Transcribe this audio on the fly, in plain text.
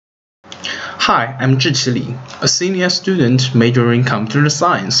Hi, I'm Zhiqi Li, a senior student majoring in computer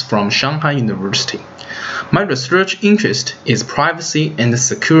science from Shanghai University. My research interest is privacy and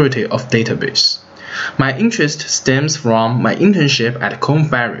security of database. My interest stems from my internship at Korn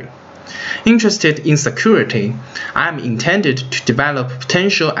Ferry. Interested in security, I am intended to develop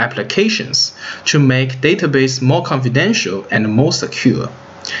potential applications to make database more confidential and more secure.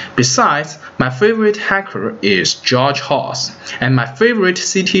 Besides, my favorite hacker is George Hotz, and my favorite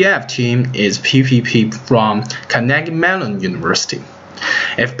CTF team is PPP from Carnegie Mellon University.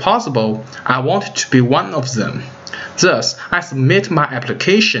 If possible, I want to be one of them. Thus, I submit my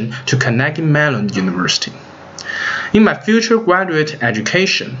application to Carnegie Mellon University. In my future graduate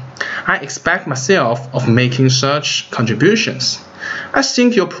education, I expect myself of making such contributions. I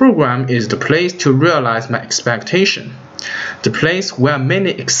think your program is the place to realize my expectation, the place where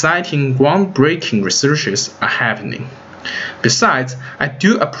many exciting, groundbreaking researches are happening. Besides, I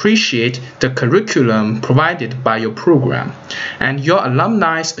do appreciate the curriculum provided by your program and your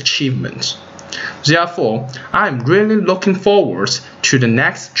alumni's achievements. Therefore, I am really looking forward to the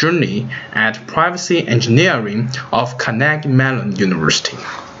next journey at privacy engineering of Carnegie Mellon University.